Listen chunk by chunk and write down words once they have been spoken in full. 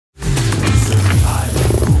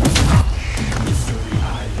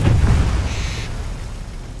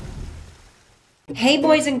Hey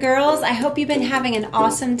boys and girls, I hope you've been having an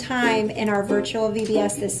awesome time in our virtual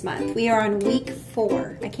VBS this month. We are on week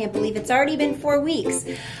 4. I can't believe it's already been 4 weeks.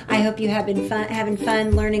 I hope you have been having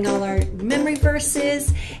fun learning all our memory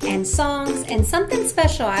verses and songs, and something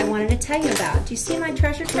special I wanted to tell you about. Do you see my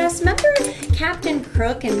treasure chest? Remember Captain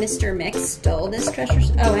Crook and Mr. Mix stole this treasure?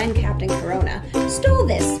 Oh, and Captain Corona stole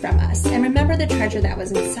this from us. And remember, the treasure that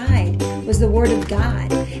was inside was the Word of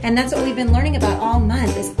God. And that's what we've been learning about all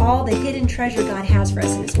month, is all the hidden treasure God has for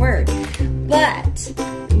us in His Word. But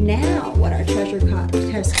now what our treasure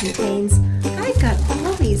chest contains, I've got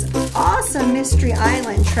all these awesome Mystery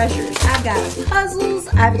Island treasures. I've got puzzles,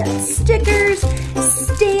 I've got stickers,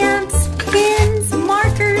 stamps, pins,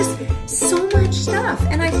 markers, so much stuff.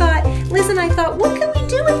 And I thought, Liz and I thought, what can we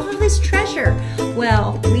do with all this treasure?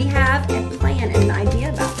 Well, we have a plan and an idea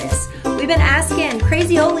about this. We've been asking,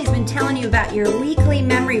 Crazy Oli's been telling you about your weekly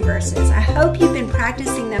memory verses. I hope you've been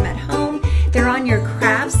practicing them at home. They're on your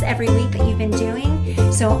crafts every week that you've been doing.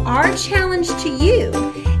 So our challenge to you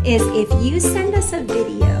is, if you send us a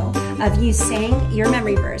video of you saying your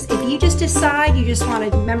memory verse, if you just decide you just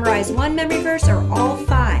want to memorize one memory verse or all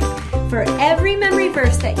 5, for every memory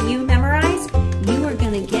verse that you memorize, you are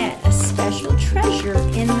going to get a special treasure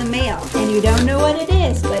in the mail. And you don't know what it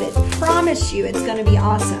is, but I promise you it's going to be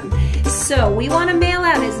awesome. So we want to mail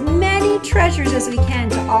out as many treasures as we can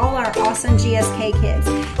to all our awesome GSK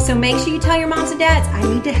kids. So make sure you tell your moms and dads, I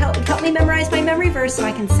need to help me memorize my memory verse so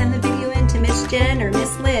I can send the video in to Miss Jen or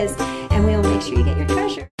Miss Liz, and we'll make sure you get your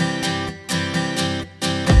treasure.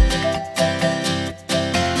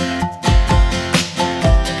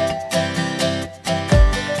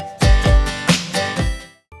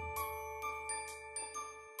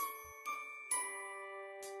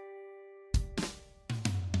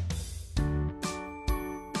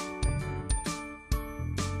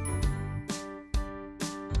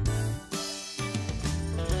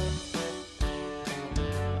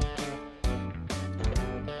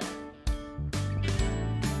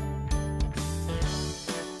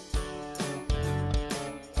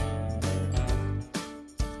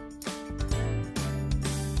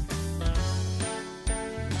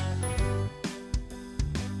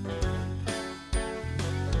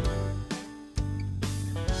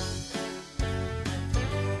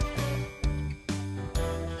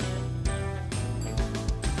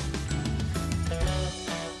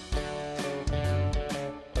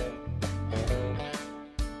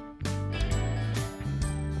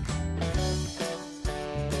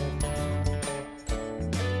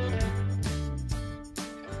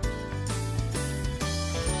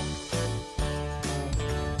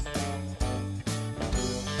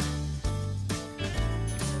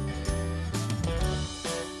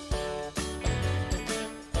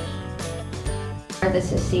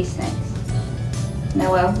 This is sea snakes.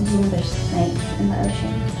 Noelle, did you know there's snakes in the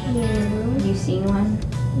ocean? No. Have you seen one?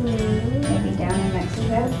 No. Maybe down in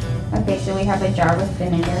Mexico? Okay, so we have a jar with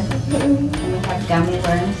vinegar, and we have gummy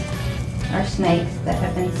worms, or snakes that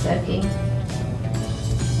have been soaking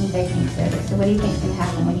in baking soda. So what do you think is going to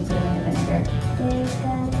happen when you put them in the vinegar? They're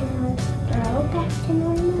gonna grow back to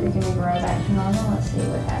normal. They're going to grow back to normal. Let's see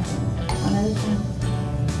what happens. One at a time.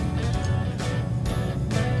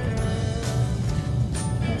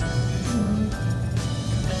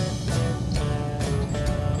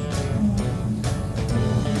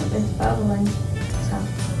 Bubbling. So.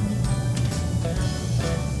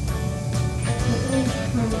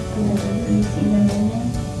 You see them moving?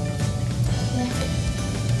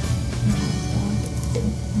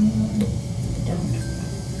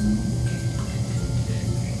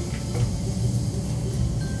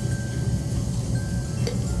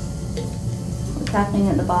 What's happening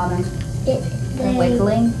at the bottom? They're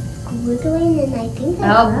wiggling. Wiggling, and I think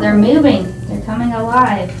they're moving. They're coming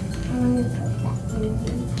alive.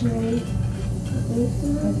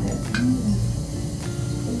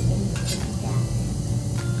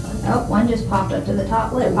 Oh, one just popped up to the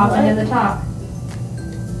top lip. Popped into the top.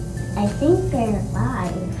 I think they're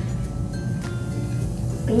alive.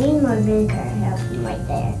 We need more vinegar. Help them right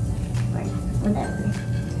there. Or whatever.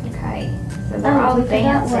 Okay. So they're all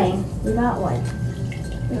dancing. We got one.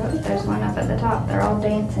 Oh, there's one up at the top. They're all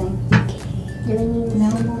dancing. Do we need no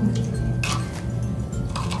more?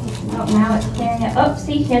 Oh, now it's clearing up. Oh,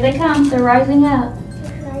 see, here they come. They're rising up.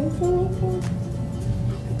 Rising, I think.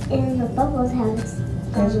 And the bubbles have...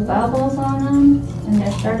 There's bubbles on them, and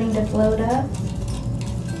they're starting to float up.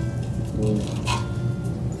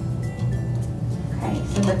 Okay,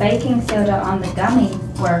 so the baking soda on the gummy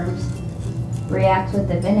worms reacts with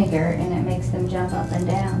the vinegar, and it makes them jump up and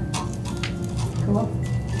down. Cool?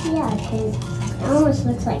 Yeah, because it almost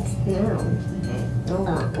looks like snow.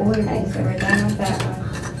 Okay, so we're done with that one.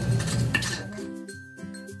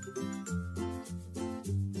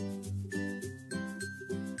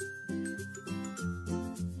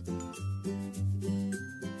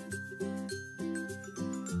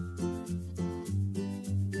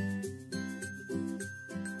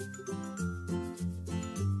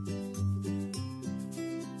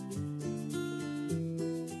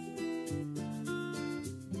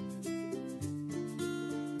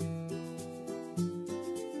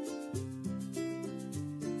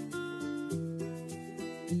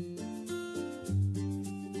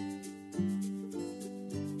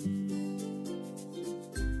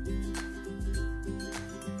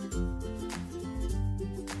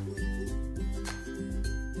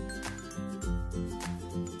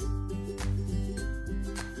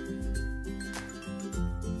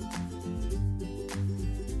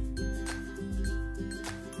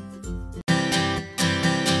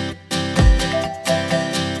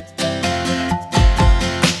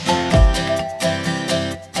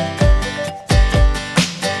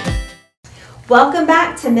 Welcome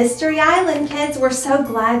back to Mystery Island, kids. We're so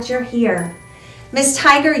glad you're here. Miss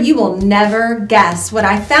Tiger, you will never guess what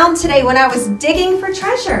I found today when I was digging for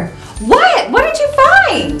treasure. What? What did you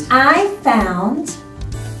find? I found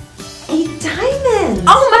a diamond.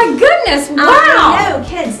 Oh my goodness, wow. I know,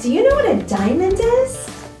 kids. Do you know what a diamond is?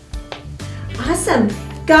 Awesome.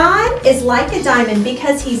 God is like a diamond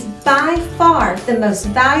because he's by far the most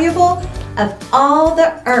valuable of all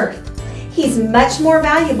the earth. He's much more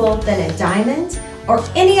valuable than a diamond or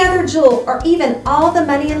any other jewel or even all the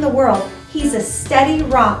money in the world. He's a steady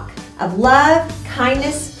rock of love,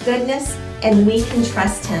 kindness, goodness, and we can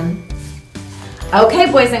trust him. Okay,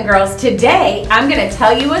 boys and girls, today I'm going to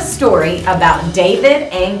tell you a story about David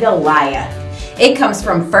and Goliath. It comes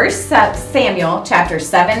from 1 Samuel chapter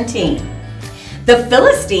 17. The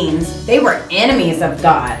Philistines, they were enemies of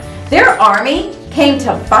God. Their army came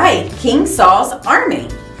to fight King Saul's army.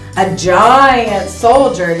 A giant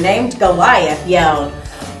soldier named Goliath yelled,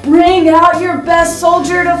 "Bring out your best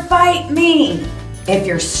soldier to fight me. If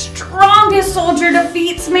your strongest soldier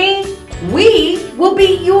defeats me, we will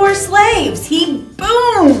be your slaves." He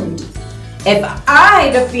boomed. "If I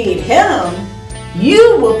defeat him,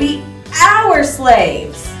 you will be our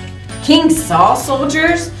slaves." King Saul's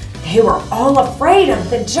soldiers, they were all afraid of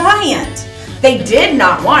the giant. They did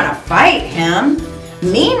not want to fight him.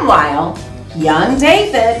 Meanwhile, young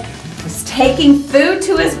David was taking food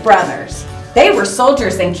to his brothers. They were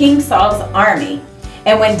soldiers in King Saul's army.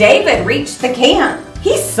 And when David reached the camp,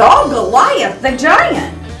 he saw Goliath the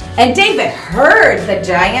giant. And David heard the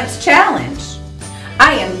giant's challenge.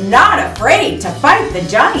 "I am not afraid to fight the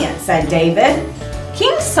giant," said David.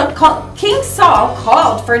 King Saul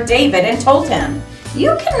called for David and told him,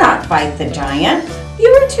 "You cannot fight the giant. You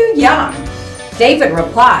are too young." David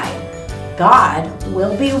replied, "God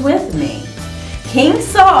will be with me." King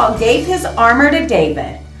Saul gave his armor to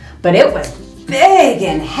David, but it was big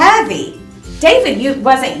and heavy. David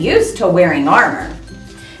wasn't used to wearing armor.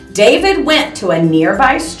 David went to a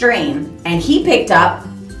nearby stream and he picked up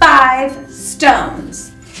 5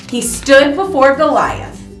 stones. He stood before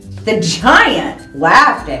Goliath. The giant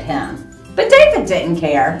laughed at him, but David didn't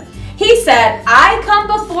care. He said, "I come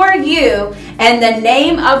before you in the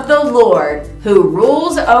name of the Lord who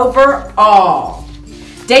rules over all."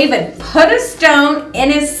 David put a stone in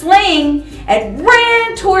his sling and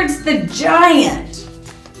ran towards the giant.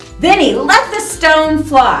 Then he let the stone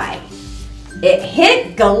fly. It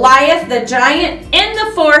hit Goliath the giant in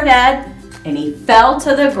the forehead and he fell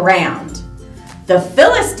to the ground. The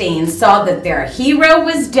Philistines saw that their hero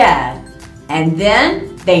was dead and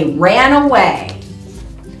then they ran away.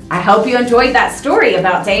 I hope you enjoyed that story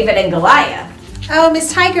about David and Goliath. Oh,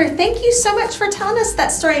 Miss Tiger, thank you so much for telling us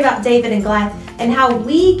that story about David and Goliath and how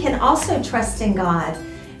we can also trust in God.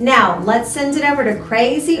 Now, let's send it over to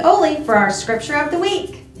Crazy Oli for our scripture of the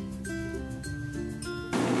week.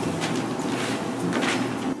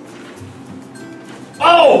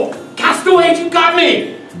 Oh, Castaway, you got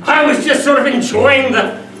me! I was just sort of enjoying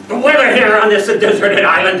the weather here on this deserted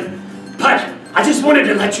island. But I just wanted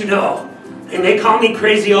to let you know, they may call me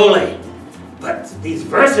Crazy Ole, but these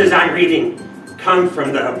verses I'm reading come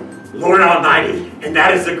from the Lord Almighty, and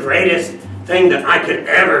that is the greatest thing that I could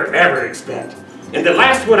ever expect. And the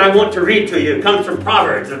last one I want to read to you comes from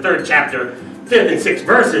Proverbs, the 3rd chapter, 5th and 6th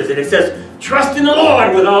verses, and it says, "Trust in the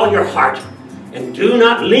Lord with all your heart, and do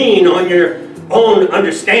not lean on your own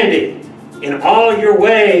understanding. In all your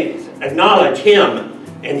ways acknowledge him,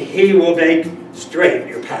 and he will make straight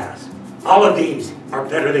your paths." All of these are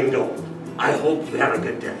better than gold. I hope you have a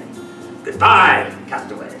good day. Goodbye,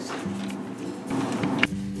 castaways.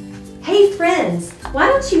 Hey friends, why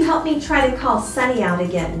don't you help me try to call Sunny out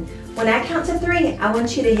again? When I count to 3, I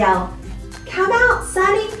want you to yell, "Come out,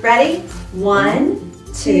 Sunny." Ready? 1,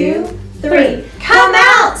 2, 3. Come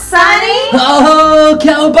out, Sunny! Oh,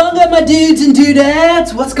 cowabunga, my dudes and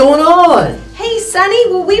dudettes. What's going on? Hey, Sunny,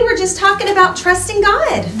 well, we were just talking about trusting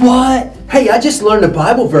God. What? Hey, I just learned a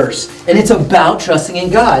Bible verse, and it's about trusting in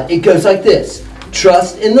God. It goes like this.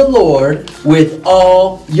 Trust in the Lord with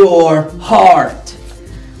all your heart.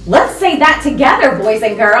 Let's say that together, boys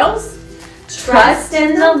and girls. Trust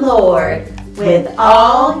in the Lord with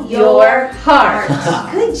all your heart.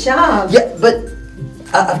 Good job. Yeah, but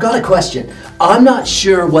I've got a question. I'm not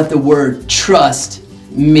sure what the word trust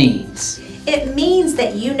means. It means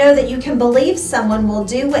that you know that you can believe someone will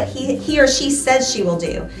do what he or she says she will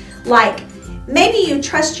do. Like, maybe you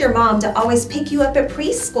trust your mom to always pick you up at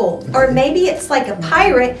preschool. Or maybe it's like a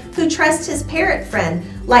pirate who trusts his parrot friend.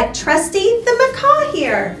 Like Trusty the macaw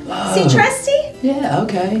here. See Trusty? Yeah,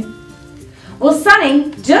 okay. Well,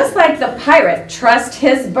 Sonny, just like the pirate trusts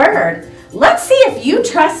his bird, let's see if you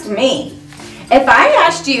trust me. If I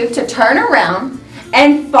asked you to turn around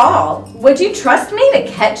and fall, would you trust me to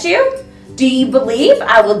catch you? Do you believe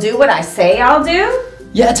I will do what I say I'll do?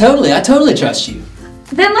 Yeah, totally. I totally trust you.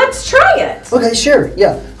 Then let's try it. Okay, sure.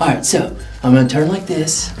 Yeah. All right, so I'm going to turn like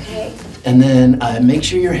this. Okay. And then make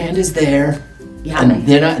sure your hand is there. Yeah. And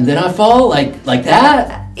then I fall like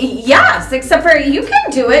that. Yes, except for you can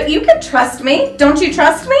do it. You can trust me. Don't you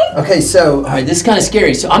trust me? Okay, so, all right, this is kind of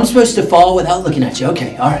scary. So I'm supposed to fall without looking at you.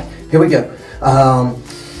 Okay, all right, here we go.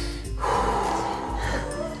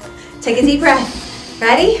 Take a deep breath.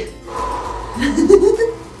 Ready?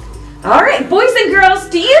 All right, boys and girls,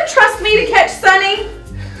 do you trust me to catch Sonny?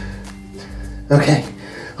 Okay,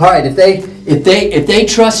 all right, if they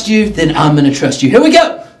trust you, then I'm going to trust you. Here we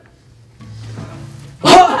go.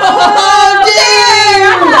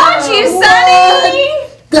 You, Sonny!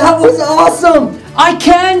 That was awesome! I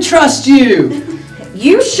can trust you!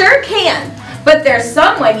 You sure can, but there's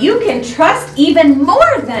someone you can trust even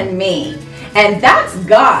more than me, and that's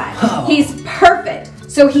God. Oh. He's perfect,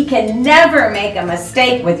 so he can never make a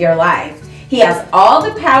mistake with your life. He has all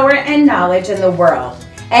the power and knowledge in the world,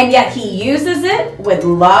 and yet he uses it with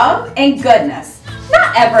love and goodness,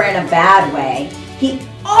 not ever in a bad way. He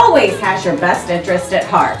always has your best interest at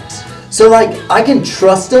heart. So like, I can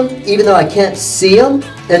trust him even though I can't see him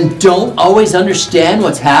and don't always understand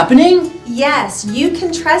what's happening? Yes, you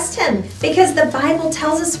can trust him because the Bible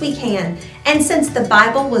tells us we can. And since the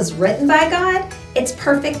Bible was written by God, it's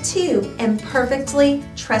perfect too and perfectly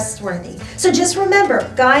trustworthy. So just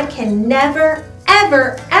remember, God can never,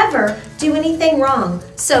 ever, ever do anything wrong.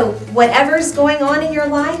 So whatever's going on in your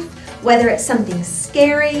life, whether it's something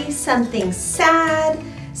scary, something sad,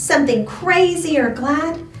 something crazy or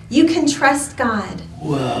glad, you can trust God.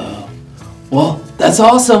 Whoa. Well, that's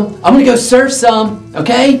awesome. I'm gonna go surf some,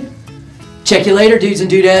 okay? Check you later, dudes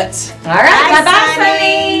and dudettes. All right, bye-bye,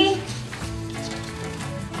 Sonny.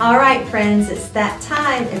 All right, friends, it's that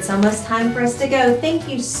time. It's almost time for us to go. Thank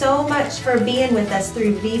you so much for being with us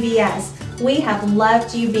through VBS. We have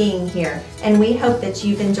loved you being here, and we hope that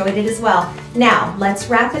you've enjoyed it as well. Now, let's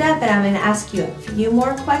wrap it up, and I'm going to ask you a few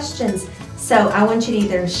more questions. So I want you to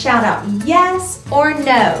either shout out yes or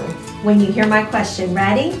no when you hear my question.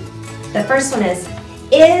 Ready? The first one is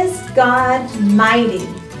God mighty?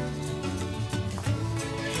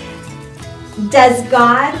 Does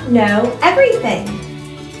God know everything?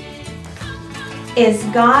 Is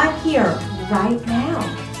God here right now?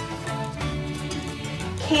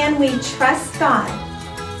 Can we trust God?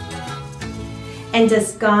 And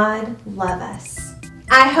does God love us?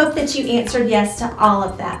 I hope that you answered yes to all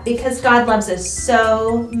of that because God loves us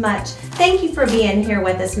so much. Thank you for being here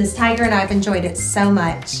with us, Miss Tiger, and I've enjoyed it so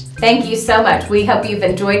much. Thank you so much. We hope you've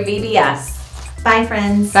enjoyed VBS. Bye,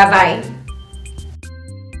 friends. Bye-bye.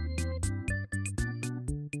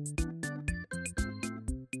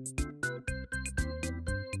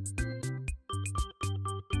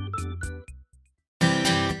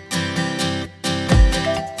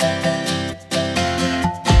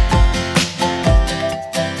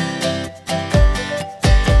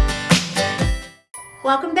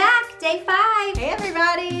 Welcome back, day 5. Hey,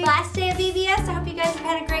 everybody. Last day of VBS. I hope you guys have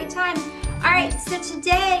had a great time. All right, so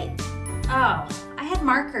today, I had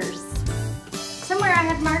markers. Somewhere I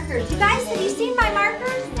had markers. You guys, have you seen my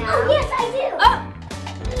markers? No. Oh, yes, I do.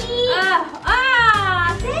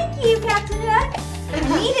 Thank you, Captain Hook.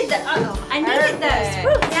 I needed those.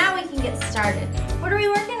 Whew, now we can get started. What are we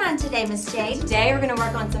working on today, Miss Jade? Today we're going to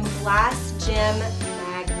work on some glass gem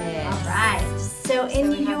magnets. All right. So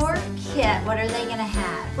in your kit, what are they going to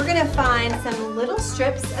have? We're going to find some little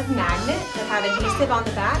strips of magnet that have adhesive on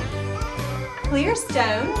the back, clear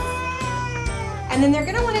stones. And then they're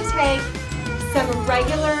going to want to take some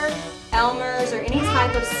regular Elmer's or any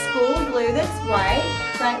type of school glue that's white.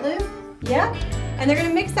 Right, Lou? Yep. And they're going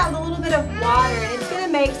to mix out a little bit of water, and it's going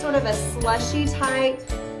to make sort of a slushy type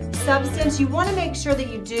substance. You want to make sure that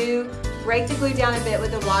you do break the glue down a bit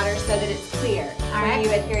with the water so that it's clear when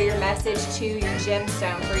you adhere your message to your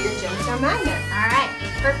gemstone for your gemstone magnet. All right,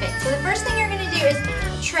 perfect. So the first thing you're going to do is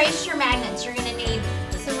trace your magnets. You're going to need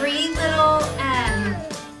 3 little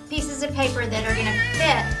pieces of paper that are going to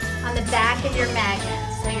fit on the back of your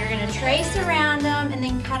magnets. So you're going to trace around them and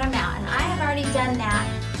then cut them out. And I have already done that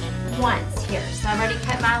once here. So I've already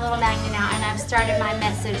cut my little magnet out and I've started my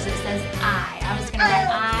message that says I was going to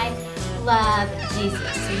write I love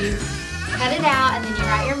Jesus. So you cut it out and then you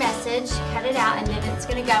write your message, cut it out, and then it's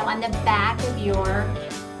going to go on the back of your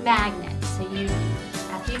magnet. So you,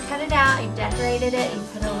 after you cut it out, you've decorated it, you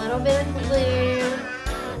put a little bit of glue.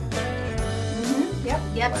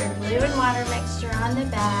 Yep, your glue and water mixture on the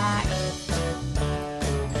back.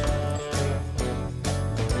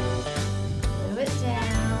 Glue it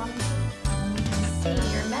down. And you can see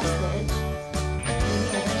your message on the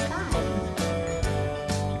other side.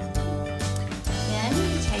 Then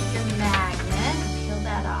you take your magnet, peel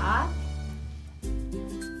that off.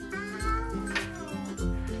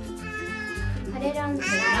 Put it on the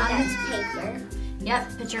side that's paper. Yep,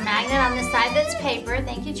 put your magnet on the side that's paper.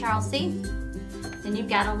 Thank you, Charlesy. Then you've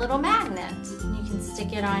got a little magnet. You can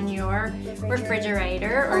stick it on your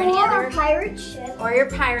refrigerator or any other pirate ship. Or your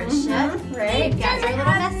pirate ship. Right. You've got your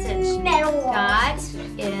little message. God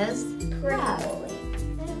is love.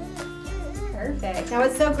 Perfect. Now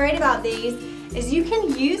what's so great about these is you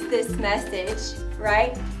can use this message,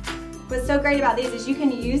 right? What's so great about these is you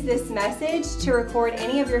can use this message to record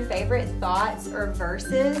any of your favorite thoughts or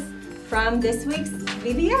verses from this week's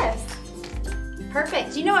VBS.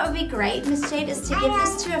 Perfect. You know what would be great, Miss Jade, is to give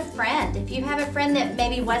this to a friend. If you have a friend that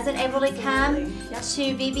maybe wasn't able to come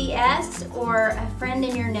to VBS, or a friend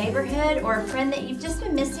in your neighborhood, or a friend that you've just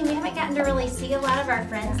been missing, we haven't gotten to really see a lot of our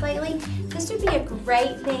friends lately, this would be a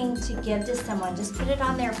great thing to give to someone. Just put it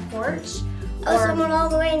on their porch. Or someone all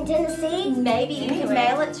the way in Tennessee? Maybe you can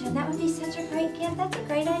mail it to them. That would be such a great gift. That's a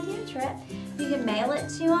great idea, Trip. You can mail it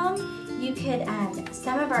to them. You could,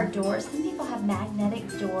 some of our doors, some people have magnetic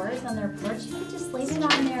doors on their porch. You could just leave it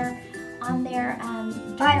on their what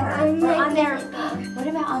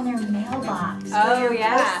about on their mailbox? Oh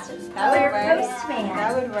yeah, that would work. Postman.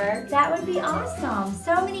 That would work. That would be awesome.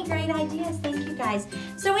 So many great ideas. Thank you guys.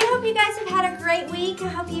 So we hope you guys have had a great week. I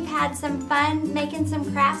hope you've had some fun making some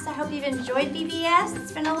crafts. I hope you've enjoyed VBS.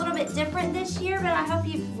 It's been a little bit different this year, but I hope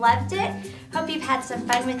you've loved it. Hope you've had some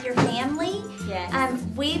fun with your family. Yes.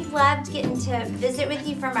 We've loved getting to visit with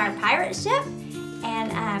you from our pirate ship,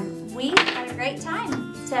 and we had a great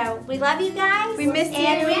time. So we love you guys. We miss you.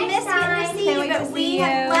 And we miss getting to see you, but we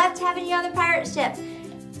have you. loved having you on the pirate ship.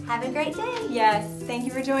 Have a great day. Yes. Thank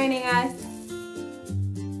you for joining us.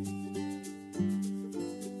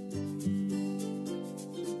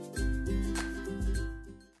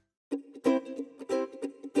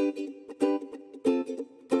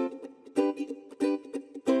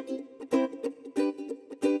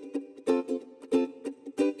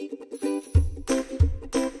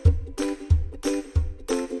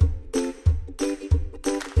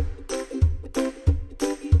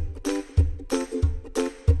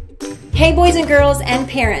 Hey boys and girls and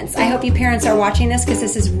parents, I hope you parents are watching this because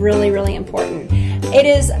this is really, really important.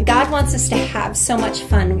 God wants us to have so much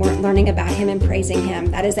fun learning about Him and praising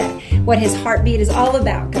Him. That is what His heartbeat is all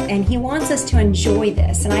about, and He wants us to enjoy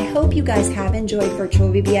this, and I hope you guys have enjoyed virtual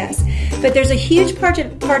VBS. But there's a huge part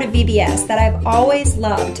of VBS that I've always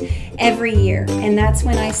loved every year, and that's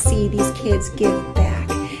when I see these kids give back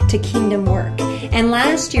to kingdom work. And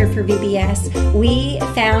last year for VBS, we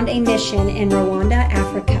found a mission in Rwanda,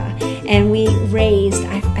 Africa, and we raised,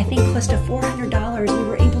 I think, close to $400. We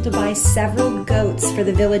were able to buy several goats for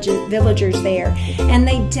the villagers there, and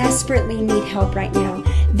they desperately need help right now.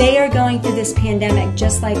 They are going through this pandemic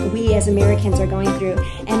just like we as Americans are going through,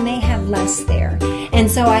 and they have less there.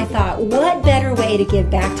 And so I thought, what better way to give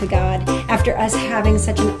back to God after us having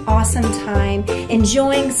such an awesome time,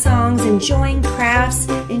 enjoying songs, enjoying crafts,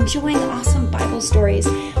 enjoying awesome Bible stories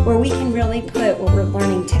where we can really put what we're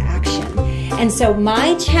learning to action. And so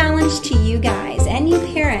my challenge to you guys and you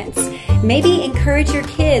parents, maybe encourage your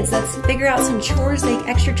kids. Let's figure out some chores,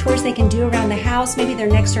 extra chores they can do around the house. Maybe their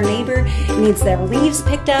next door neighbor needs their leaves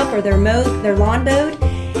picked up or their lawn mowed,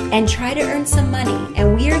 and try to earn some money.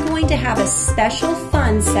 And we are going to have a special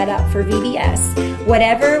fund set up for VBS.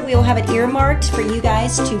 Whatever, we will have it earmarked for you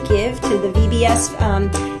guys to give to the VBS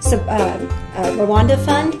Rwanda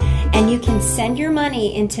Fund. And and you can send your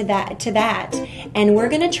money into that and we're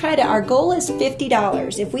going to try to, our goal is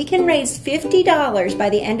 $50. If we can raise $50 by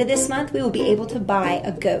the end of this month, we will be able to buy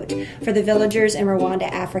a goat for the villagers in Rwanda,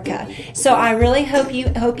 Africa. So I really hope you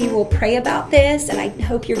will pray about this, and I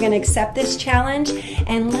hope you're going to accept this challenge,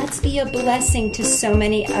 and let's be a blessing to so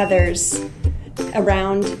many others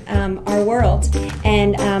around our world.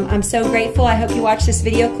 And I'm so grateful. I hope you watch this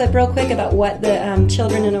video clip real quick about what the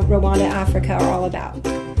children in Rwanda, Africa are all about.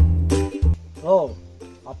 Hello,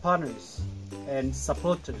 our partners and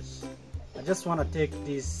supporters. I just want to take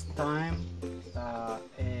this time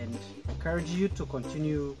and encourage you to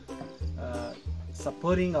continue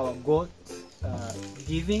supporting our goat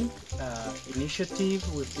giving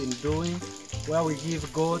initiative we've been doing, where we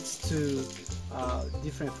give goats to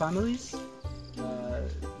different families.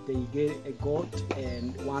 They get a goat,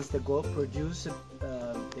 and once the goat produces,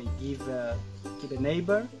 they give to the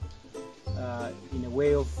neighbor in a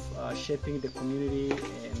way of shaping the community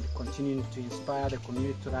and continuing to inspire the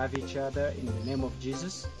community to love each other in the name of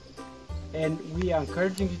Jesus. And we are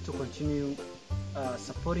encouraging you to continue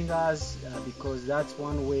supporting us because that's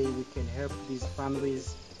one way we can help these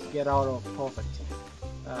families get out of poverty.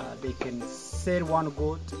 They can sell one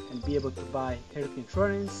goat and be able to buy health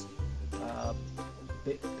insurance,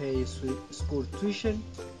 pay school tuition,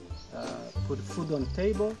 put food on the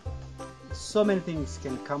table. So many things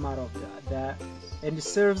can come out of that, and it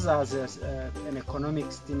serves as an economic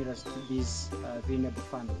stimulus to these vulnerable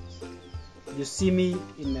families. You see me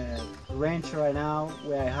in a ranch right now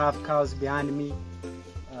where I have cows behind me,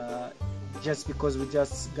 just because we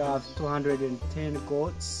just got 210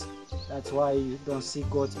 goats. That's why you don't see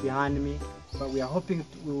goats behind me, but we are hoping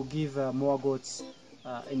we will give more goats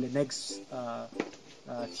in the next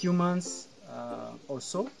few months or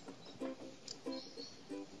so.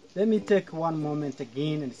 Let me take one moment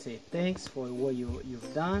again and say thanks for what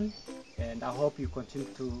you've done, and I hope you continue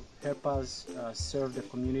to help us serve the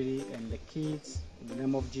community and the kids in the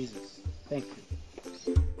name of Jesus. Thank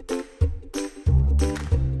you.